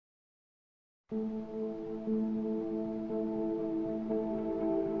Hello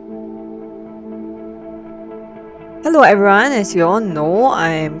everyone, as you all know, I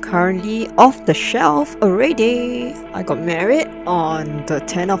am currently off the shelf already. I got married on the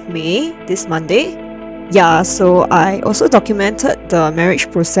 10th of May, this Monday. Yeah, so I also documented the marriage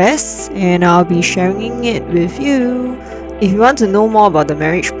process and I'll be sharing it with you. If you want to know more about the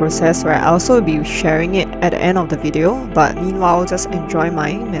marriage process, right, I'll also be sharing it at the end of the video, but meanwhile, just enjoy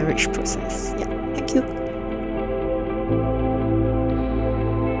my marriage process. Yeah, thank you.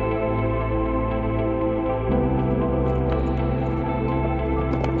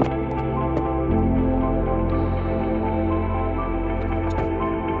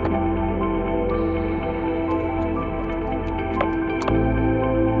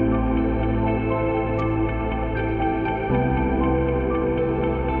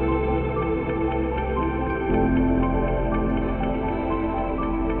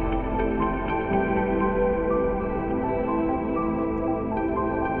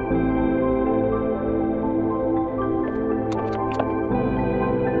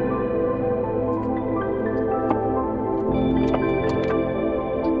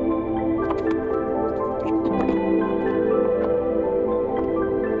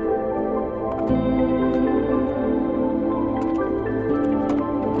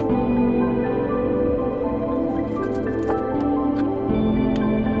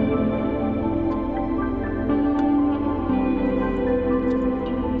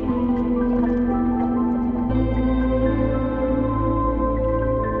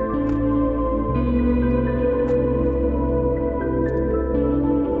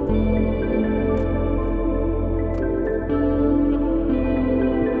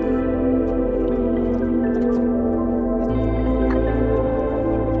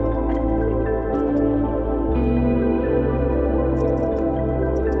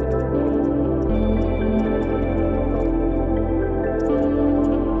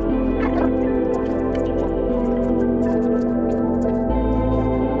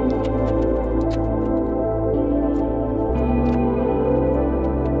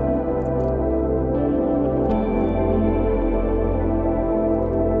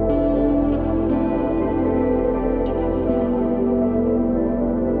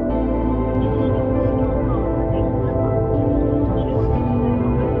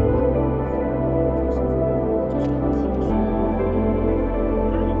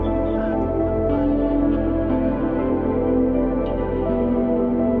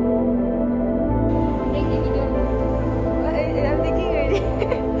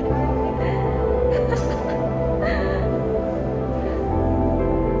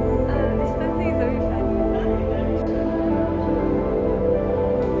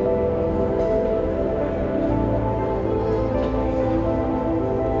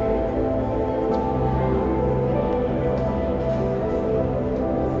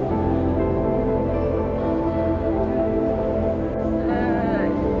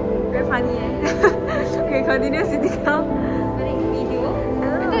 Okay, continue sitting down. Video?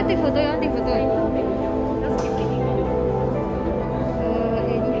 I take photo, you want take photo? Just keep taking video.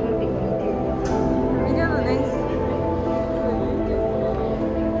 Anyhow take video. Video not nice.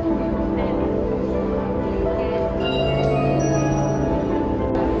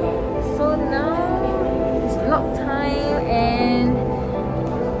 So now it's vlog time and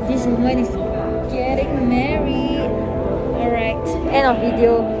this woman is getting married. Alright, end of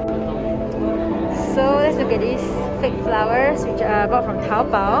video. So let's look at these fake flowers which I bought from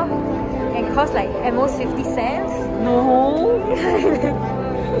Taobao and cost like at most 50 cents. No!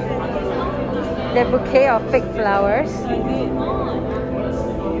 The bouquet of fake flowers. And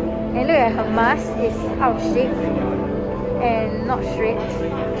look at her mask, it's out of shape and not straight.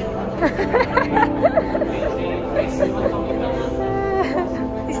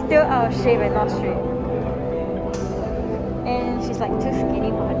 It's still out of shape and not straight. And she's like too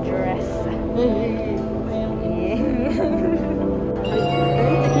skinny for her dress. Yeah. Are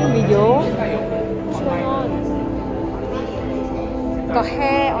you taking video? What's going on? Got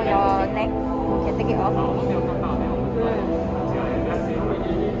hair on your neck. Can take it off.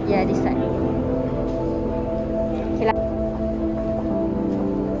 Yeah, this side. Okay, lah.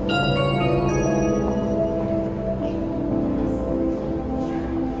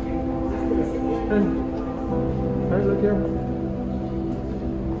 Hey, look here.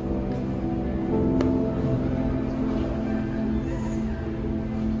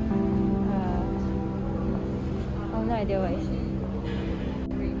 No idea what it is.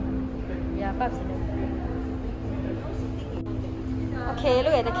 Yeah, perhaps. Okay,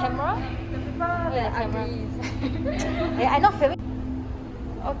 look at the camera. Look at the camera. Yeah, I'm not filming.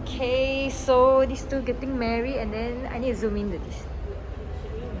 Okay, so these two getting married, and then I need to zoom into this.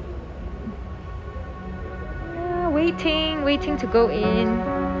 Waiting to go in.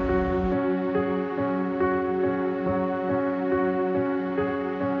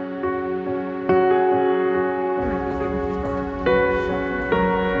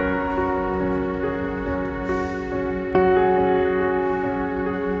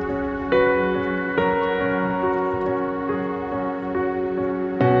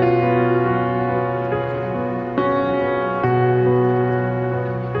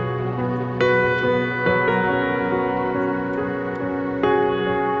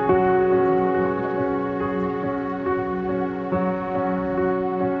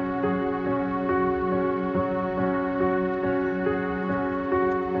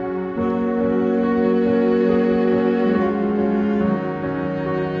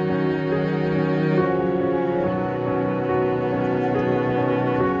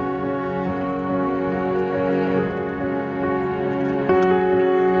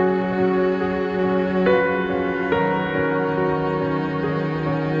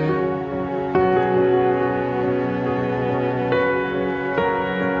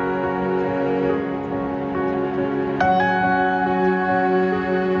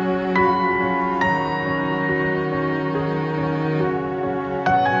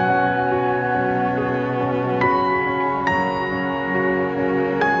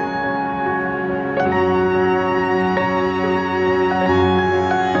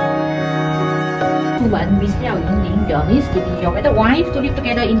 Miss Liao Yingling, LouNis, to be your better wife, to live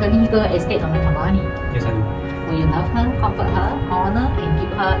together in the legal estate of matrimony. Yes, I do. Will you love her, comfort her, honor, and keep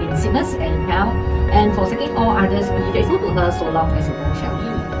her in sickness and health, and forsaking all others, be faithful to her so long as you shall be?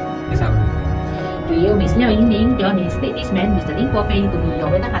 Yes, I will. Do you, Miss Liao Yingling, LouNis, take this man, Mr. Lin Guofei, to be your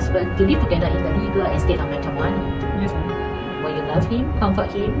better husband, to live together in the legal estate of matrimony? Yes, I will. Will you love him,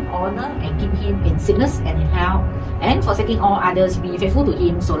 comfort him, honor, and keep him in sickness and in health, and forsaking all others, be faithful to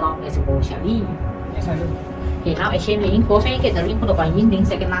him so long as you shall be? Yes, I do. Okay, now exchange ring. Guofei get the ring put upon Yingling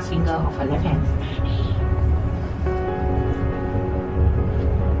second last finger of her left hand.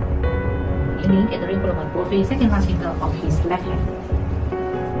 Yingling get the ring put upon Guofei second last finger of his left hand.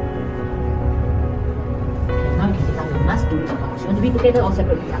 Okay, now you can sit down. You must do it alone. You want to be together or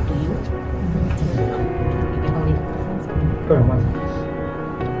separately? Up to you. You can hold it. Go on, one.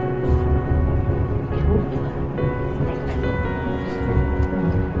 Okay, hold it.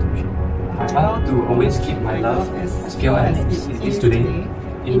 I vow to always keep my love as pure as it is today,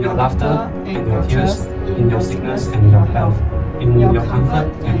 in your laughter and your tears, in your sickness and your health, in your comfort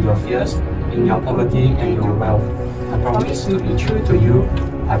and your fears, in your poverty and your wealth. I promise to be true to you.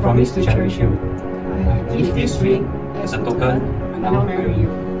 I promise to cherish you. I give this ring as a token when I will marry you.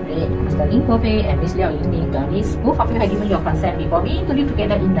 Great. Mr. Lin Guofei and Miss Liao Yingling, LouNis, both of you have given your consent before me to live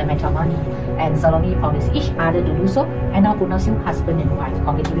together in the matrimony and solemnly promise each other to do so, and now pronounce you husband and wife.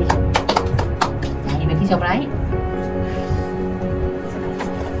 Congratulations. And you may kiss your bride.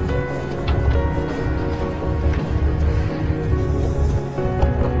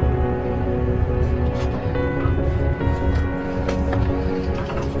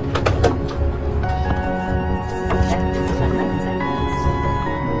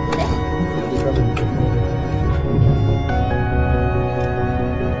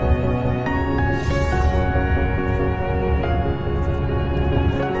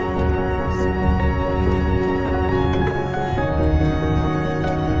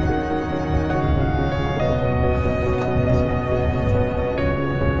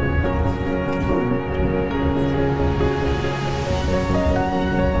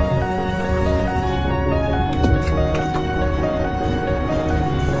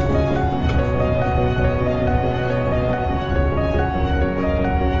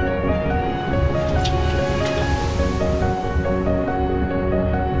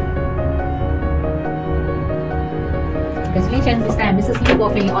 Congratulations, this time Mrs. Lin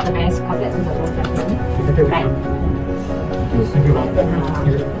Guofei, all the best. Congrats on the whole family. Right. Thank you. All the best.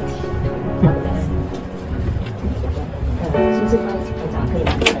 新式关系非常可以了，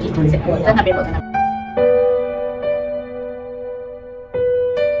我在那边，我在那边。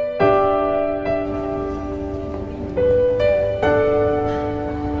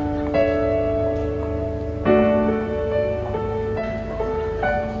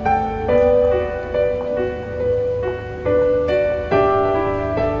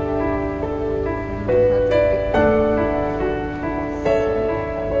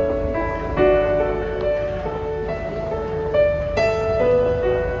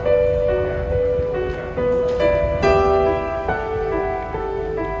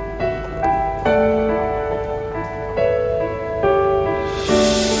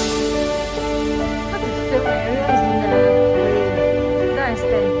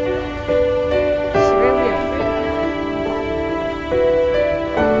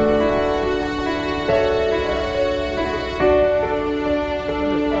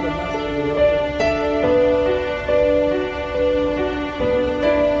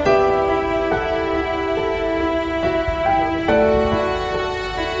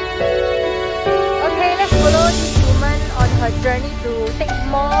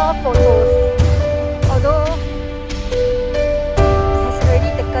more photos. Although has already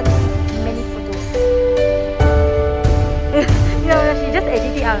taken many photos. She just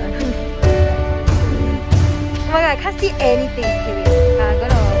edited it out. Oh my god, I can't see anything. Okay, wait. I'm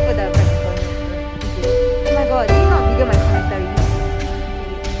gonna put the practical. Okay. Oh my god, this is not video, my commentary.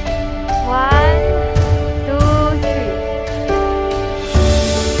 Okay. 1, 2, 3.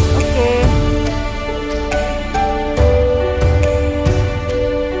 Okay.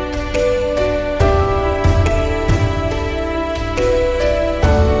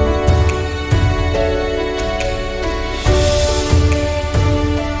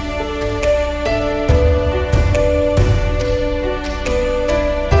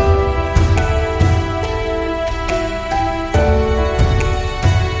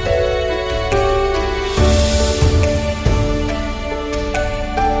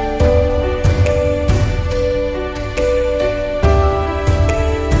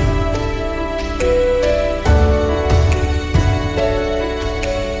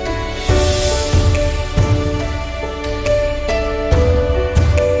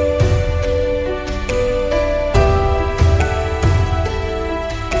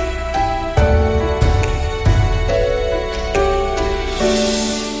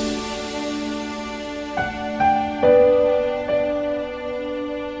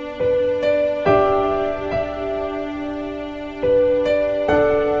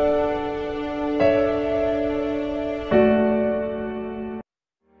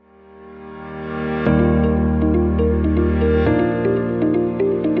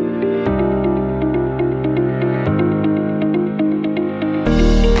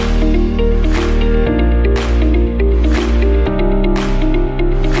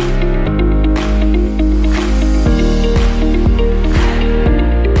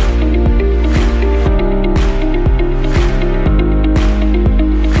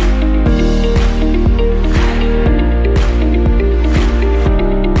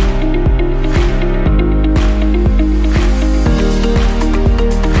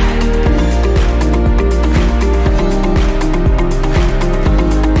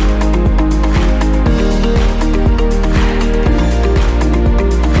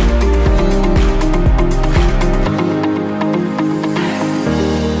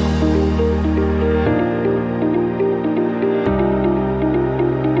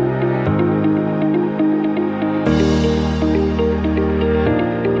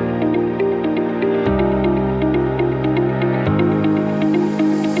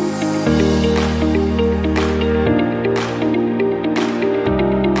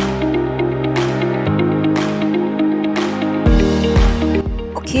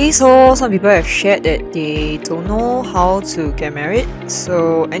 Okay, so some people have shared that they don't know how to get married.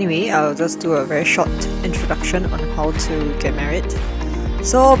 So anyway, I'll just do a very short introduction on how to get married.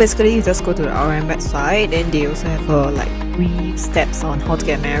 So basically, you just go to the ROM website, and they also have like brief steps on how to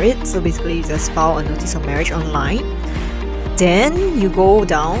get married. So basically, you just file a notice of marriage online. Then you go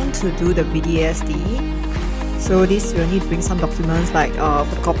down to do the VDSD. So this you'll need to bring some documents like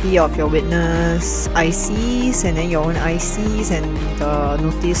photocopy of your witness ICs, and then your own ICs, and the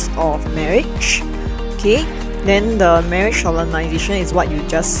notice of marriage. Okay, then the marriage solemnization is what you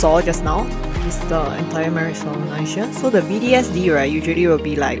just saw just now. This is the entire marriage solemnization. So the VDSD, right, usually will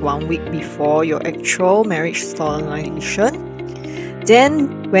be like 1 week before your actual marriage solemnization.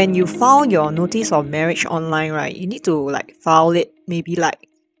 Then when you file your notice of marriage online, right, you need to like file it maybe like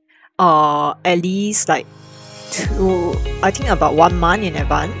at least like I think about 1 month in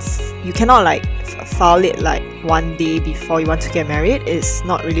advance. You cannot like file it like 1 day before you want to get married. It's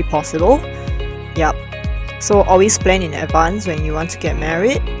not really possible. Yep. So always plan in advance when you want to get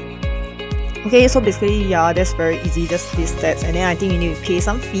married. Okay, so basically, yeah, that's very easy, just these steps. And then I think you need to pay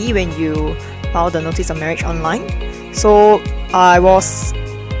some fee when you file the notice of marriage online. So I was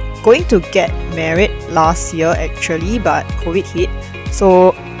going to get married last year actually, but COVID hit.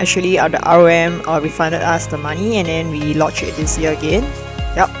 So actually the ROM refunded us the money, and then we lodged it this year again.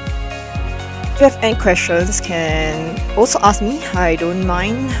 Yep. If you have any questions, can also ask me. I don't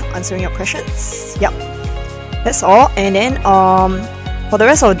mind answering your questions. Yep. That's all. And then for the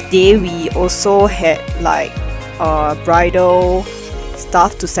rest of the day, we also had like bridal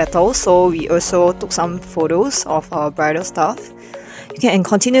stuff to settle. So we also took some photos of our bridal stuff. You can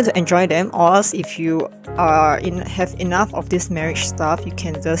continue to enjoy them, or else if you have enough of this marriage stuff, you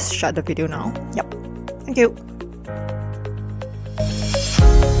can just shut the video now. Yep. Thank you.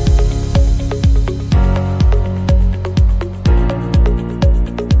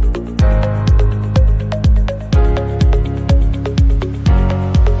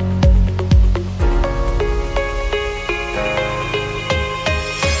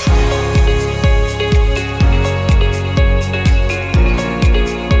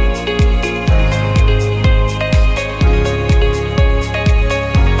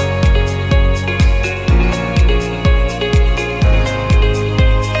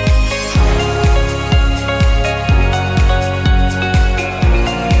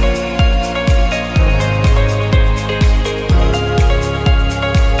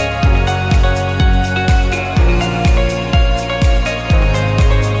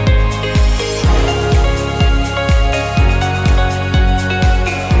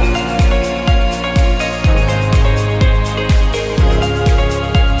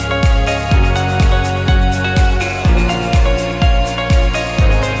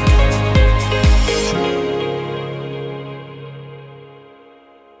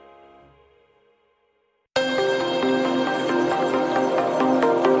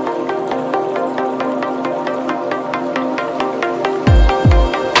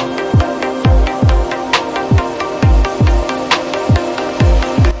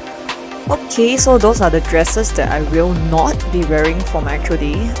 Okay, so those are the dresses that I will not be wearing for my actual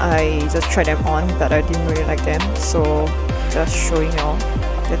day. I just tried them on, but I didn't really like them, so just showing y'all.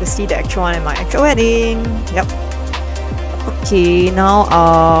 Get to see the actual one at my actual wedding. Yep. Okay, now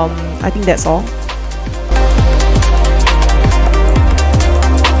I think that's all.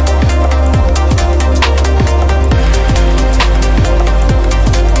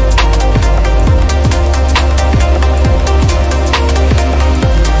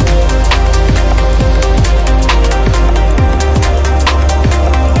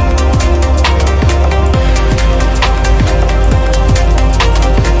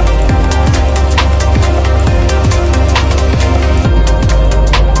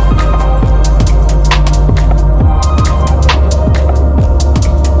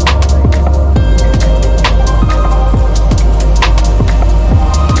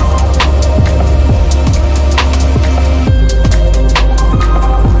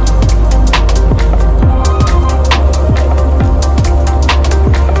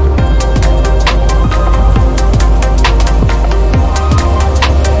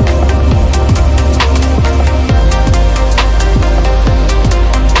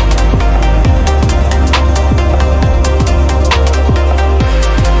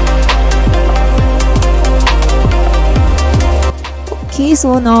 Okay,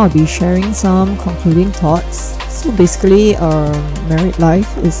 so now I'll be sharing some concluding thoughts. So basically, married life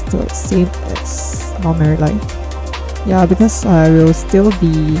is the same as non-married life. Yeah, because I will still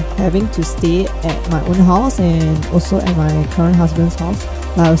be having to stay at my own house and also at my current husband's house.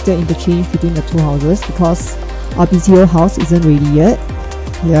 I'll still interchange between the two houses because our BTO house isn't ready yet.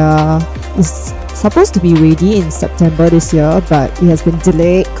 Yeah, it's supposed to be ready in September this year, but it has been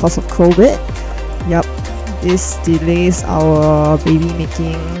delayed because of COVID. Yep. This delays our baby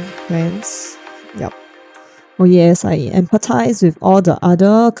making plans. Yep. Oh yes, I empathize with all the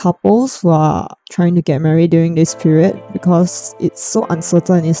other couples who are trying to get married during this period because it's so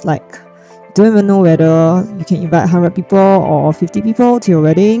uncertain. It's like you don't even know whether you can invite 100 people or 50 people to your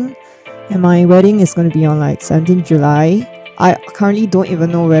wedding. And my wedding is going to be on like 17th July. I currently don't even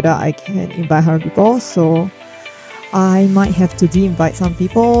know whether I can invite 100 people, so I might have to de-invite some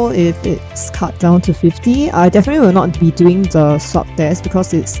people if it's cut down to 50. I definitely will not be doing the swab test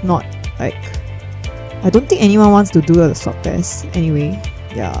because it's not like... I don't think anyone wants to do a swab test anyway.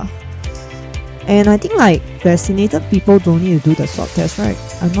 Yeah. And I think like vaccinated people don't need to do the swab test, right?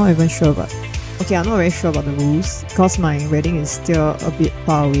 I'm not even sure, but... Okay, I'm not very sure about the rules because my wedding is still a bit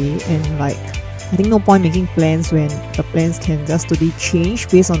far away and like... I think no point making plans when the plans can just totally change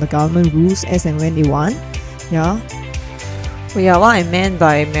based on the government rules as and when they want. Yeah. Well, yeah, what I meant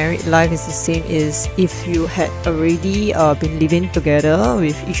by married life is the same is if you had already been living together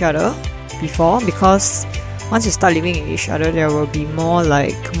with each other before, because once you start living with each other, there will be more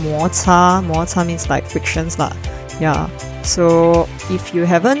like 摩擦. 摩擦 means like frictions lah. Yeah. So if you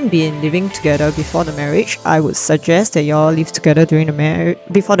haven't been living together before the marriage, I would suggest that you all live together during the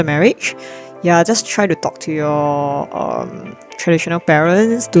before the marriage. Yeah, just try to talk to your traditional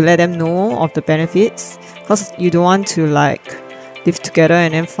parents to let them know of the benefits, because you don't want to like live together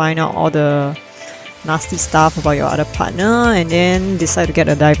and then find out all the nasty stuff about your other partner and then decide to get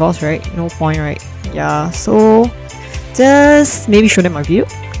a divorce, right? No point, right? Yeah, so just maybe show them my view.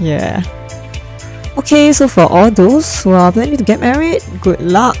 Yeah. Okay, so for all those who are planning to get married, good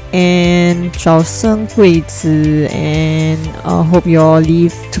luck and 早生贵子, and hope you all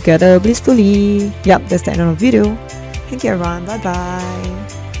live together blissfully. Yep, that's the end of the video. Thank you everyone, bye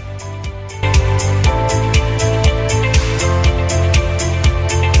bye.